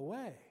move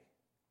away."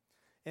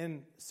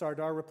 And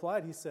Sardar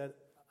replied, he said,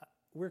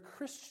 "We're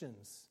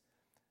Christians.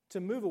 To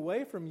move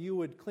away from you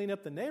would clean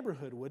up the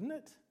neighborhood, wouldn't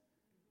it?"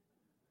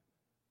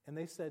 And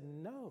they said,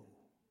 "No,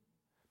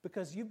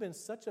 because you've been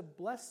such a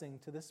blessing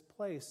to this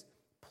place.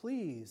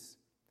 Please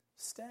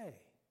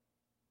stay."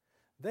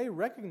 They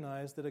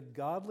recognized that a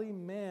godly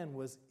man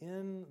was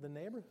in the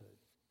neighborhood.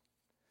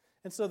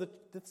 And so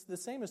the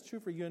same is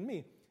true for you and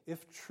me.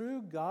 If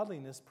true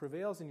godliness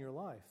prevails in your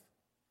life,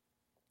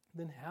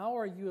 then how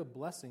are you a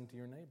blessing to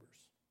your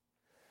neighbors?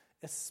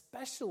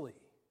 Especially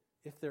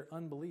if they're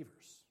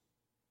unbelievers.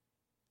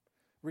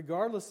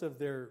 Regardless of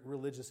their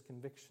religious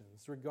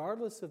convictions,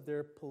 regardless of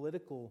their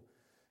political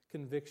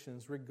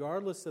convictions,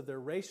 regardless of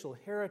their racial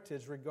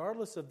heritage,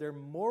 regardless of their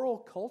moral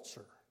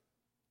culture,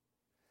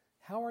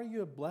 how are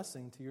you a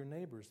blessing to your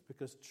neighbors?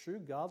 Because true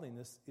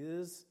godliness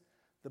is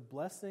the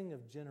blessing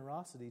of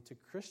generosity to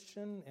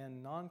Christian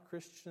and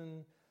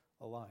non-Christian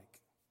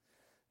alike.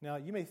 Now,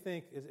 you may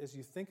think, as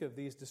you think of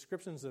these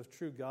descriptions of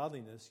true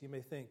godliness, you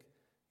may think,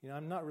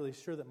 I'm not really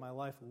sure that my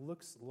life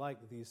looks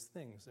like these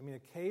things. I mean,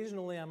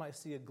 occasionally I might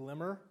see a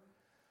glimmer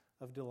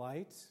of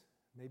delight,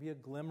 maybe a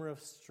glimmer of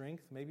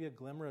strength, maybe a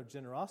glimmer of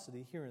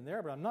generosity here and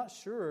there, but I'm not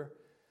sure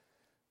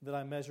that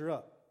I measure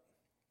up.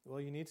 Well,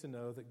 you need to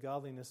know that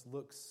godliness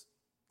looks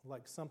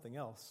like something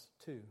else,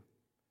 too.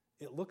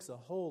 It looks a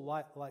whole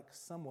lot like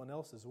someone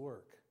else's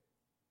work.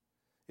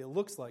 It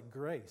looks like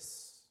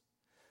grace.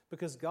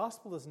 Because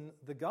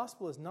the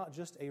gospel is not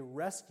just a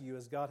rescue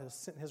as God has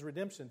sent His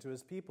redemption to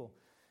His people.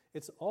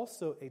 It's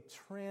also a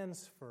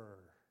transfer.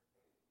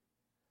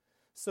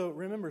 So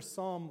remember,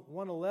 Psalm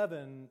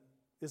 111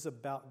 is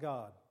about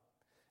God.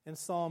 And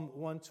Psalm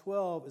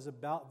 112 is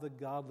about the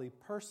godly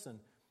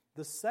person.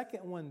 The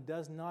second one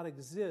does not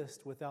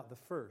exist without the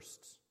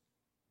first.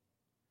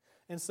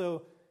 And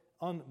so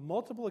on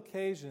multiple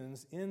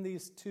occasions in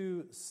these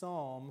two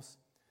Psalms,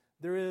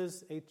 there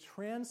is a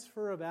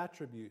transfer of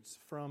attributes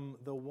from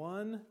the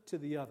one to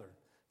the other.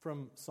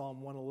 From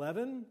Psalm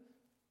 111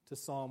 to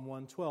Psalm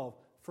 112.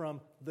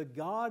 From the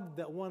God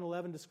that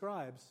 111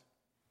 describes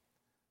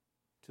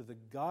to the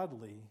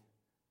godly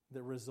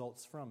that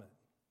results from it.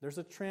 There's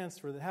a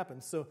transfer that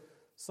happens. So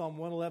Psalm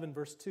 111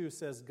 verse 2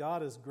 says,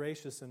 God is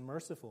gracious and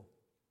merciful.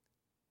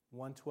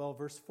 112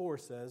 verse 4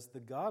 says, the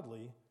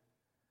godly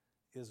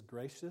is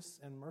gracious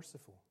and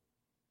merciful.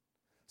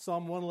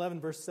 Psalm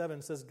 111 verse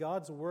 7 says,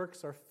 God's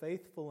works are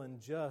faithful and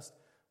just.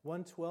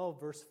 112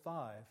 verse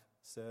 5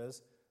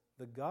 says,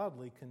 the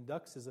godly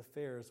conducts his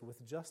affairs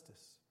with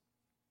justice.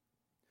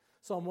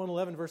 Psalm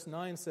 111 verse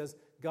 9 says,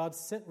 God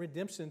sent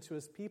redemption to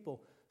His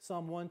people.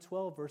 Psalm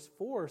 112 verse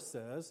 4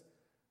 says,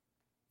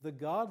 the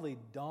godly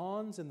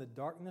dawns in the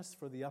darkness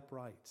for the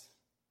upright.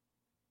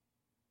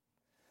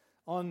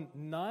 On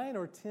 9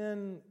 or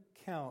 10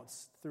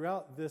 counts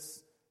throughout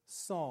this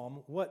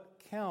psalm, what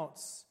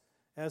counts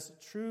as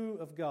true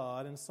of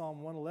God in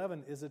Psalm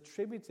 111 is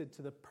attributed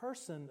to the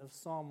person of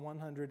Psalm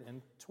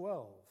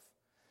 112.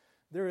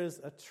 There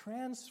is a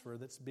transfer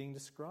that's being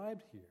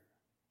described here.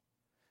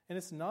 And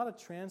it's not a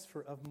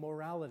transfer of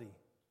morality.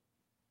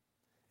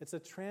 It's a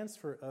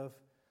transfer of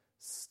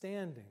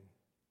standing.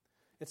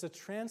 It's a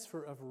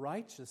transfer of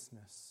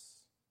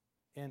righteousness.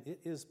 And it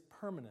is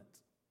permanent.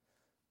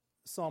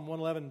 Psalm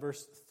 111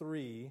 verse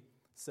 3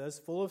 says,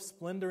 full of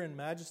splendor and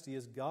majesty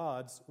is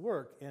God's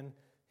work, and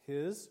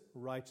His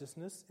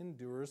righteousness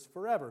endures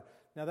forever.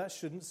 Now that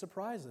shouldn't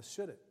surprise us,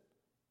 should it?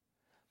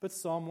 But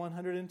Psalm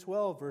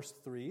 112 verse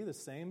 3, the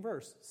same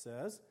verse,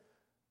 says,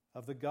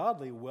 of the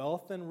godly,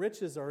 wealth and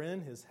riches are in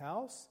his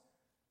house,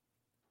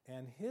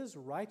 and his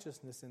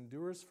righteousness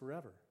endures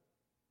forever.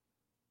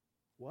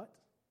 What?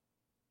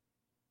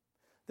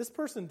 This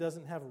person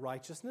doesn't have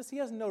righteousness. He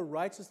has no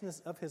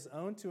righteousness of his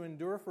own to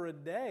endure for a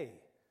day,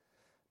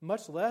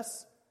 much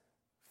less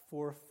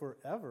for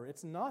forever.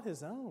 It's not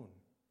his own.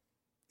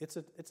 It's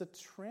a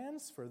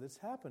transfer that's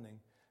happening.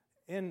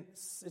 And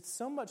it's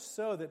so much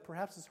so that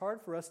perhaps it's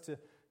hard for us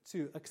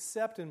to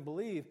accept and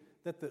believe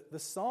that the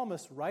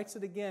psalmist writes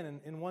it again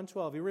in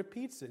 112. He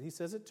repeats it. He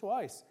says it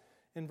twice.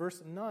 In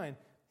verse 9,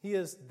 He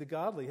is the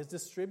godly, has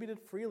distributed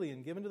freely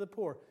and given to the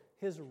poor.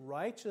 His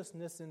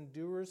righteousness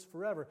endures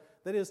forever.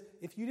 That is,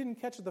 if you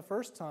didn't catch it the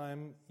first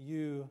time,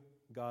 you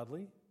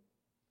godly,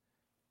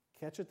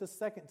 catch it the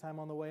second time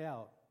on the way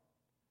out.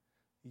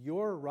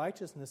 Your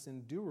righteousness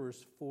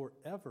endures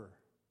forever.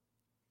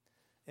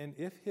 And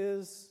if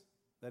his,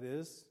 that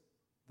is,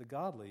 the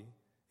godly,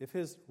 if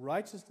his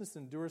righteousness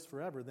endures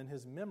forever, then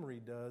his memory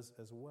does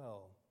as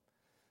well.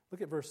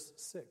 Look at verse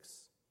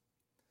 6.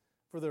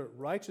 For the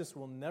righteous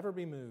will never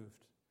be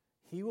moved.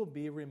 He will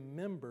be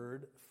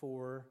remembered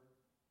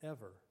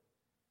forever.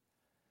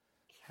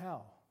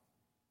 How?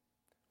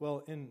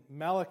 Well, in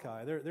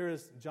Malachi, there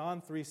is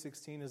John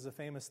 3:16 is a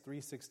famous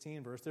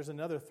 3:16 verse. There's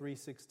another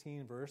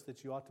 3:16 verse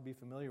that you ought to be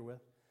familiar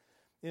with.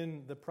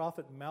 In the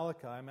prophet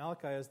Malachi,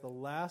 Malachi is the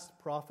last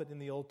prophet in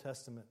the Old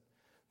Testament.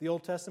 The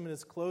Old Testament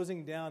is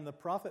closing down. The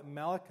prophet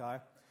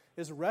Malachi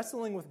is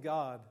wrestling with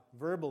God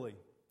verbally.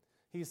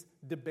 He's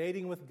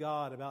debating with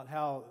God about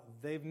how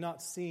they've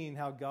not seen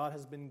how God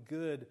has been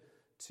good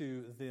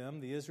to them,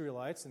 the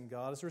Israelites, and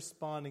God is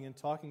responding and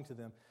talking to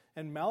them.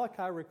 And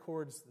Malachi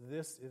records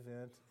this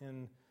event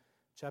in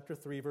chapter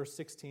 3, verse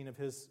 16 of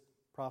his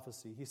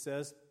prophecy. He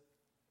says,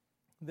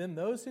 "Then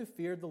those who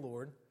feared the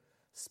Lord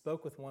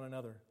spoke with one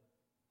another.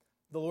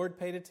 The Lord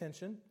paid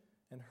attention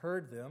and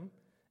heard them,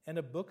 and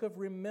a book of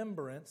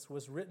remembrance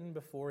was written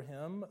before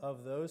him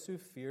of those who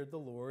feared the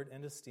Lord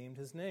and esteemed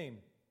his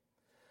name.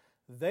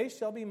 They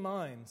shall be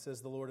mine,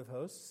 says the Lord of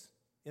hosts,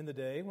 in the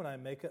day when I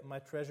make up my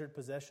treasured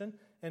possession,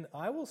 and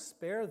I will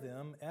spare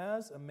them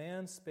as a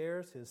man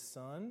spares his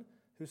son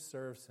who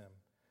serves him.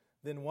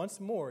 Then once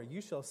more you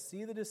shall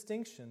see the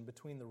distinction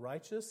between the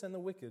righteous and the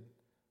wicked,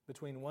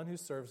 between one who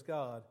serves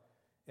God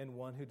and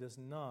one who does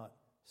not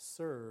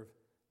serve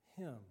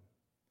him."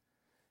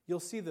 You'll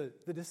see the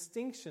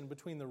distinction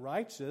between the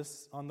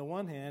righteous on the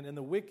one hand and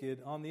the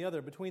wicked on the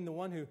other, between the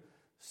one who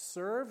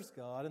serves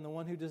God and the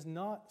one who does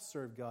not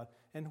serve God.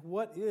 And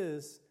what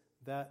is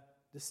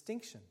that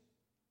distinction?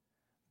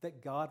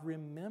 That God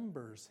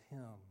remembers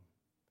him.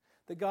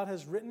 That God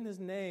has written his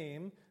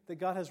name, that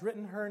God has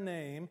written her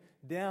name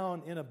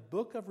down in a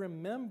book of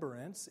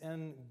remembrance,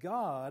 and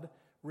God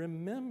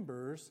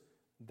remembers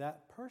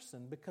that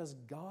person because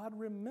God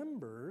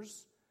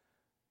remembers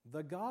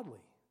the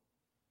godly.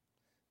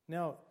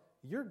 Now,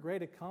 your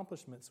great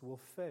accomplishments will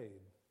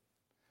fade.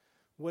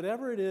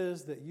 Whatever it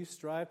is that you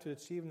strive to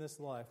achieve in this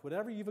life,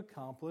 whatever you've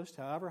accomplished,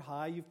 however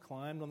high you've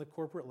climbed on the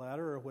corporate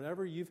ladder, or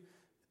whatever you've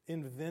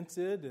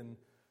invented and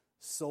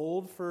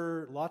sold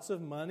for lots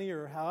of money,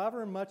 or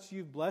however much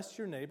you've blessed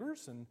your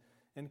neighbors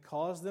and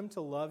caused them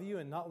to love you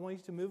and not want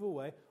you to move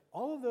away,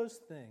 all of those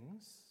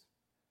things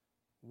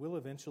will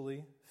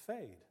eventually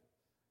fade.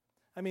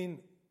 I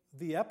mean,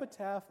 the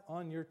epitaph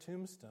on your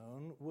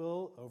tombstone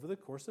will, over the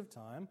course of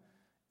time,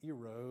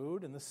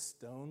 erode, and the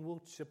stone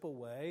will chip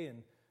away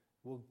and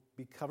will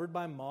be covered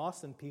by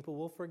moss, and people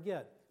will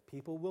forget.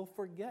 People will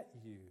forget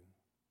you.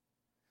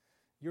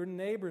 Your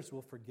neighbors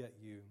will forget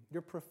you.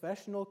 Your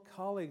professional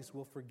colleagues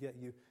will forget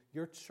you.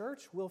 Your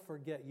church will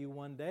forget you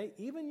one day.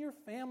 Even your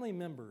family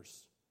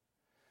members,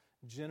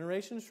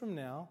 generations from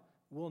now,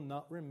 will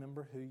not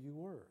remember who you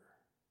were.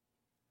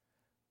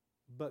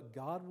 But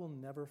God will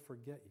never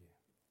forget you,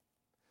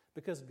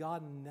 because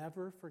God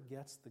never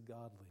forgets the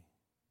godly.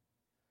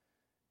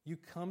 You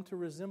come to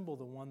resemble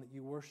the one that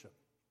you worship.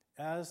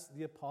 As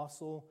the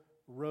apostle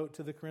wrote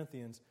to the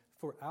Corinthians,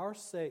 "For our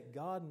sake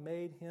God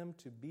made him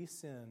to be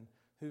sin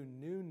who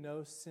knew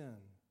no sin,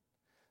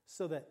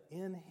 so that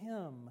in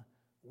him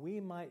we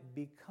might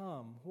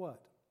become"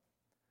 what?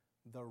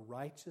 The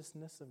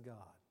righteousness of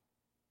God.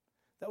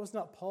 That was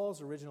not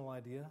Paul's original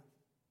idea.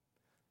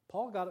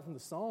 Paul got it from the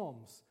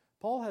Psalms.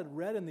 Paul had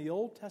read in the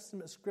Old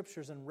Testament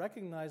scriptures and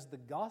recognized the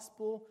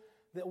gospel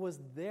that was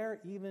there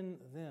even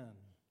then,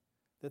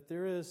 that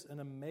there is an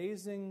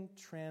amazing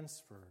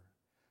transfer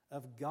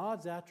of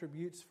God's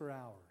attributes for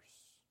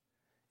ours.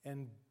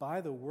 And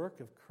by the work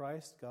of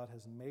Christ, God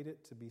has made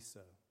it to be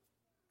so.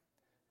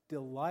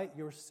 Delight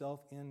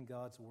yourself in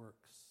God's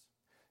works.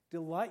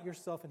 Delight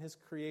yourself in his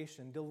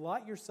creation.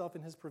 Delight yourself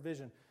in his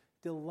provision.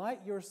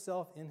 Delight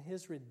yourself in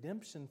his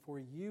redemption for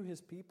you,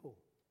 his people.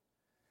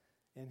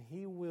 And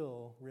he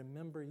will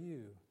remember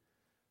you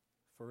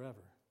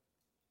forever.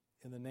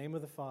 In the name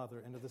of the Father,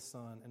 and of the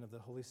Son, and of the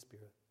Holy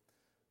Spirit.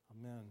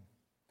 Amen.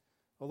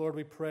 Oh Lord,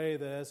 we pray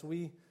that as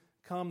we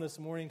come this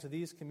morning to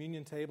these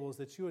communion tables,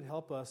 that you would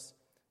help us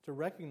to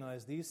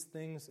recognize these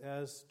things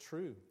as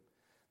true.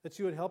 That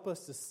you would help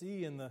us to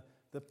see in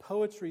the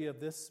poetry of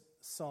this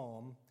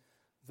psalm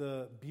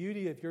the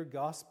beauty of your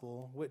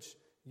gospel, which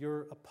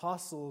your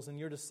apostles and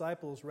your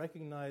disciples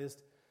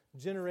recognized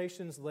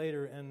generations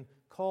later and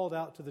called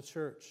out to the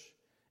church,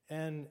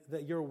 and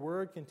that your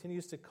word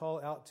continues to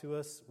call out to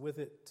us with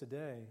it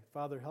today.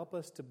 Father, help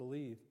us to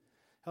believe.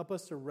 Help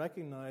us to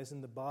recognize in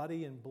the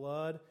body and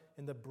blood,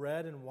 in the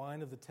bread and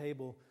wine of the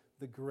table,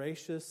 the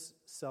gracious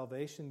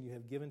salvation you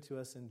have given to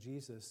us in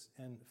Jesus.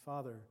 And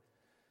Father,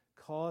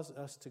 cause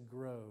us to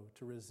grow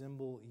to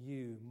resemble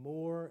you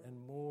more and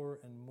more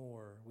and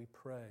more, we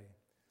pray,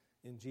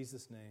 in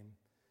Jesus' name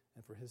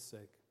and for his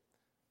sake.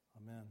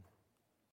 Amen.